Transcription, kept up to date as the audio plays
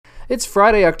It's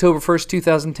Friday, October 1st,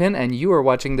 2010, and you are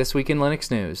watching This Week in Linux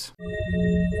News.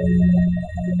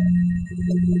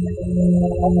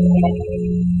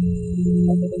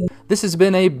 This has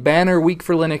been a banner week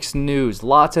for Linux news.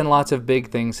 Lots and lots of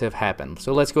big things have happened,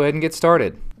 so let's go ahead and get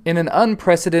started. In an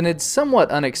unprecedented, somewhat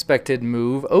unexpected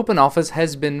move, OpenOffice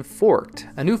has been forked.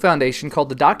 A new foundation called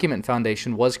the Document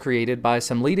Foundation was created by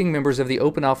some leading members of the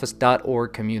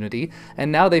OpenOffice.org community,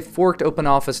 and now they've forked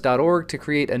OpenOffice.org to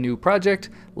create a new project,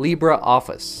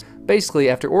 LibreOffice. Basically,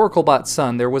 after OracleBot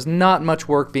Sun, there was not much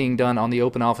work being done on the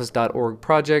OpenOffice.org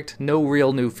project. No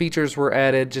real new features were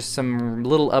added, just some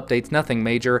little updates, nothing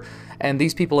major. And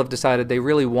these people have decided they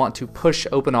really want to push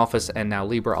OpenOffice and now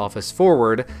LibreOffice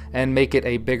forward and make it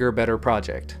a bigger, better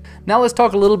project. Now let's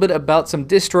talk a little bit about some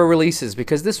distro releases,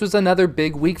 because this was another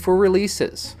big week for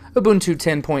releases. Ubuntu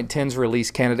 10.10's release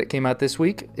candidate came out this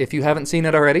week. If you haven't seen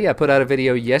it already, I put out a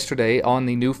video yesterday on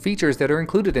the new features that are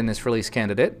included in this release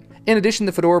candidate. In addition,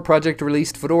 the Fedora project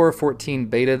released Fedora 14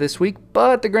 beta this week,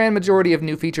 but the grand majority of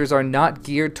new features are not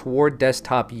geared toward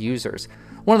desktop users.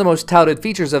 One of the most touted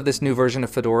features of this new version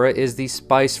of Fedora is the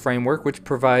Spice framework, which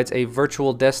provides a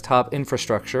virtual desktop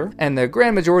infrastructure, and the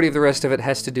grand majority of the rest of it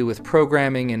has to do with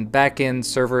programming and back-end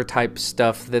server type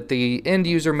stuff that the end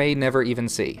user may never even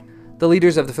see. The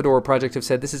leaders of the Fedora project have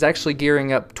said this is actually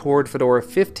gearing up toward Fedora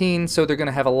 15, so they're going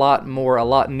to have a lot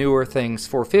newer things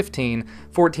for 15.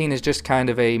 14 is just kind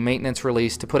of a maintenance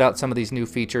release to put out some of these new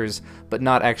features, but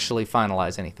not actually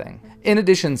finalize anything. In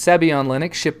addition, Sabian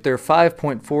Linux shipped their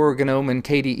 5.4 GNOME and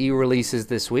KDE releases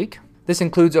this week. This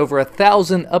includes over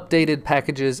 1,000 updated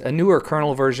packages, a newer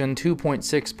kernel version,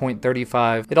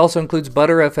 2.6.35. It also includes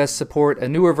ButterFS support, a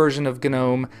newer version of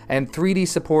GNOME, and 3D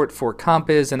support for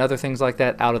Compiz and other things like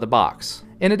that out of the box.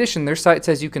 In addition, their site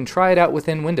says you can try it out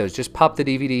within Windows. Just pop the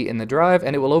DVD in the drive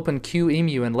and it will open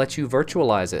QEMU and let you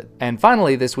virtualize it. And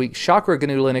finally this week, Chakra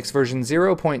GNU Linux version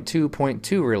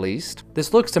 0.2.2 released.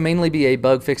 This looks to mainly be a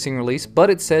bug fixing release, but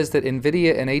it says that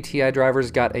NVIDIA and ATI drivers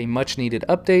got a much needed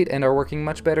update and are working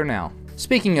much better now.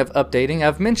 Speaking of updating,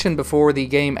 I've mentioned before the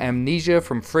game Amnesia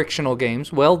from Frictional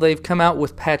Games. Well, they've come out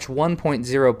with patch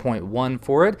 1.0.1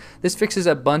 for it. This fixes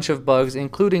a bunch of bugs,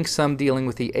 including some dealing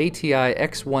with the ATI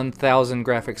X1000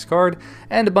 graphics card,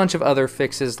 and a bunch of other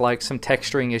fixes like some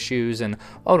texturing issues and,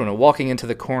 walking into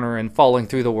the corner and falling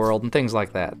through the world and things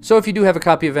like that. So if you do have a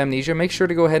copy of Amnesia, make sure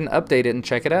to go ahead and update it and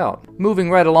check it out.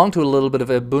 Moving right along to a little bit of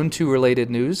Ubuntu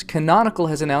related news, Canonical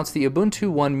has announced the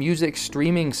Ubuntu One music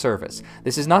streaming service.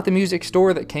 This is not the music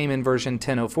store that came in version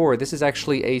 10.04. This is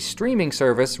actually a streaming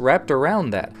service wrapped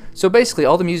around that. So basically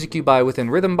all the music you buy within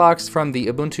Rhythmbox from the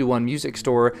Ubuntu One music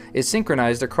store is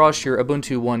synchronized across your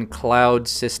Ubuntu One cloud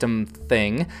system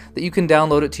thing that you can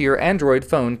download it to your Android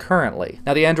phone currently.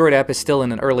 Now the Android app is still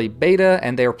in an early beta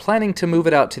and they are planning to move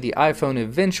it out to the iPhone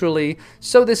eventually,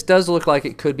 so this does look like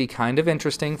it could be kind of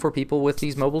interesting for people with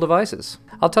these mobile devices.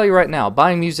 I'll tell you right now,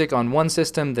 buying music on one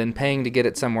system then paying to get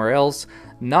it somewhere else,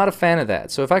 not a fan of that.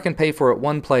 So if I can pay for it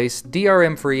one place,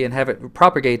 DRM free, and have it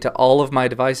propagate to all of my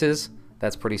devices,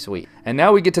 that's pretty sweet. And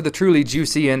now we get to the truly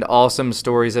juicy and awesome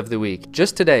stories of the week.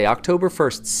 Just today, October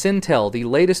 1st, Sintel, the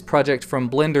latest project from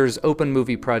Blender's Open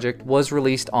Movie project, was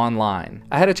released online.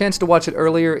 I had a chance to watch it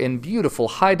earlier in beautiful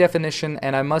high definition,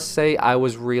 and I must say I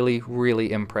was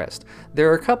really impressed. There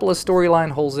are a couple of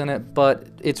storyline holes in it, but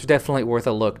it's definitely worth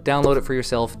a look. Download it for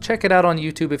yourself. Check it out on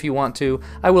YouTube if you want to.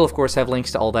 I will of course have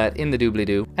links to all that in the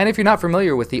doobly-doo. And if you're not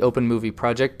familiar with the Open Movie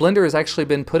project, Blender has actually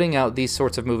been putting out these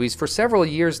sorts of movies for several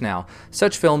years now.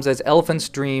 Such films as Elephant's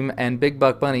Dream and Big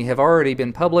Buck Bunny have already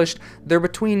been published. They're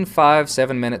between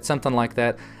 5-7 minutes, something like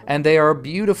that, and they are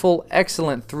beautiful,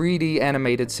 excellent 3D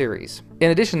animated series.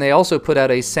 In addition, they also put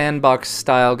out a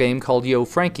sandbox-style game called Yo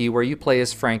Frankie, where you play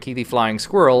as Frankie the Flying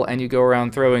Squirrel and you go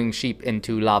around throwing sheep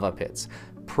into lava pits.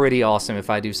 Pretty awesome if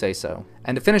I do say so.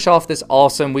 And to finish off this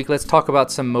awesome week, let's talk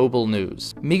about some mobile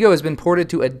news. Meego has been ported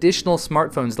to additional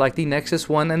smartphones like the Nexus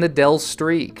One and the Dell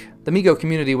Streak. The Meego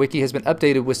community wiki has been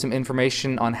updated with some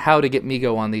information on how to get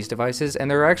Meego on these devices, and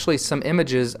there are actually some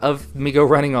images of Meego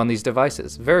running on these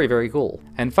devices. Very cool.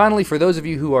 And finally, for those of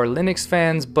you who are Linux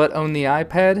fans but own the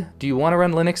iPad, do you want to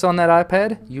run Linux on that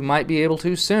iPad? You might be able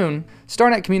to soon.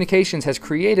 StarNet Communications has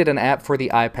created an app for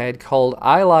the iPad called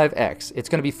iLiveX. It's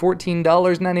going to be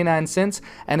 $14.99,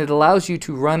 and it allows you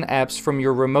to run apps from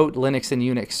your remote Linux and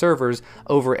Unix servers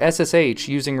over SSH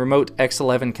using remote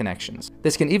X11 connections.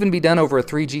 This can even be done over a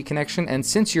 3G connection, and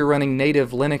since you're running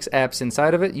native Linux apps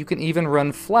inside of it, you can even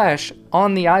run Flash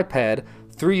on the iPad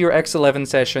through your X11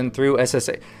 session through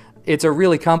SSH. It's a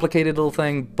really complicated little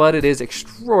thing, but it is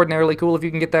extraordinarily cool if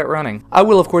you can get that running. I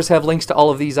will, of course, have links to all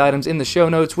of these items in the show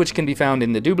notes, which can be found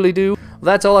in the doobly-doo. Well,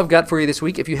 that's all I've got for you this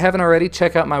week. If you haven't already,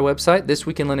 check out my website,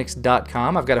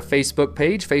 thisweekinlinux.com. I've got a Facebook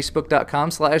page,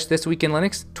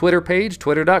 facebook.com/thisweekinlinux, Twitter page,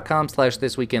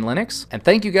 twitter.com/thisweekinlinux. And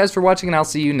thank you guys for watching, and I'll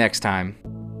see you next time.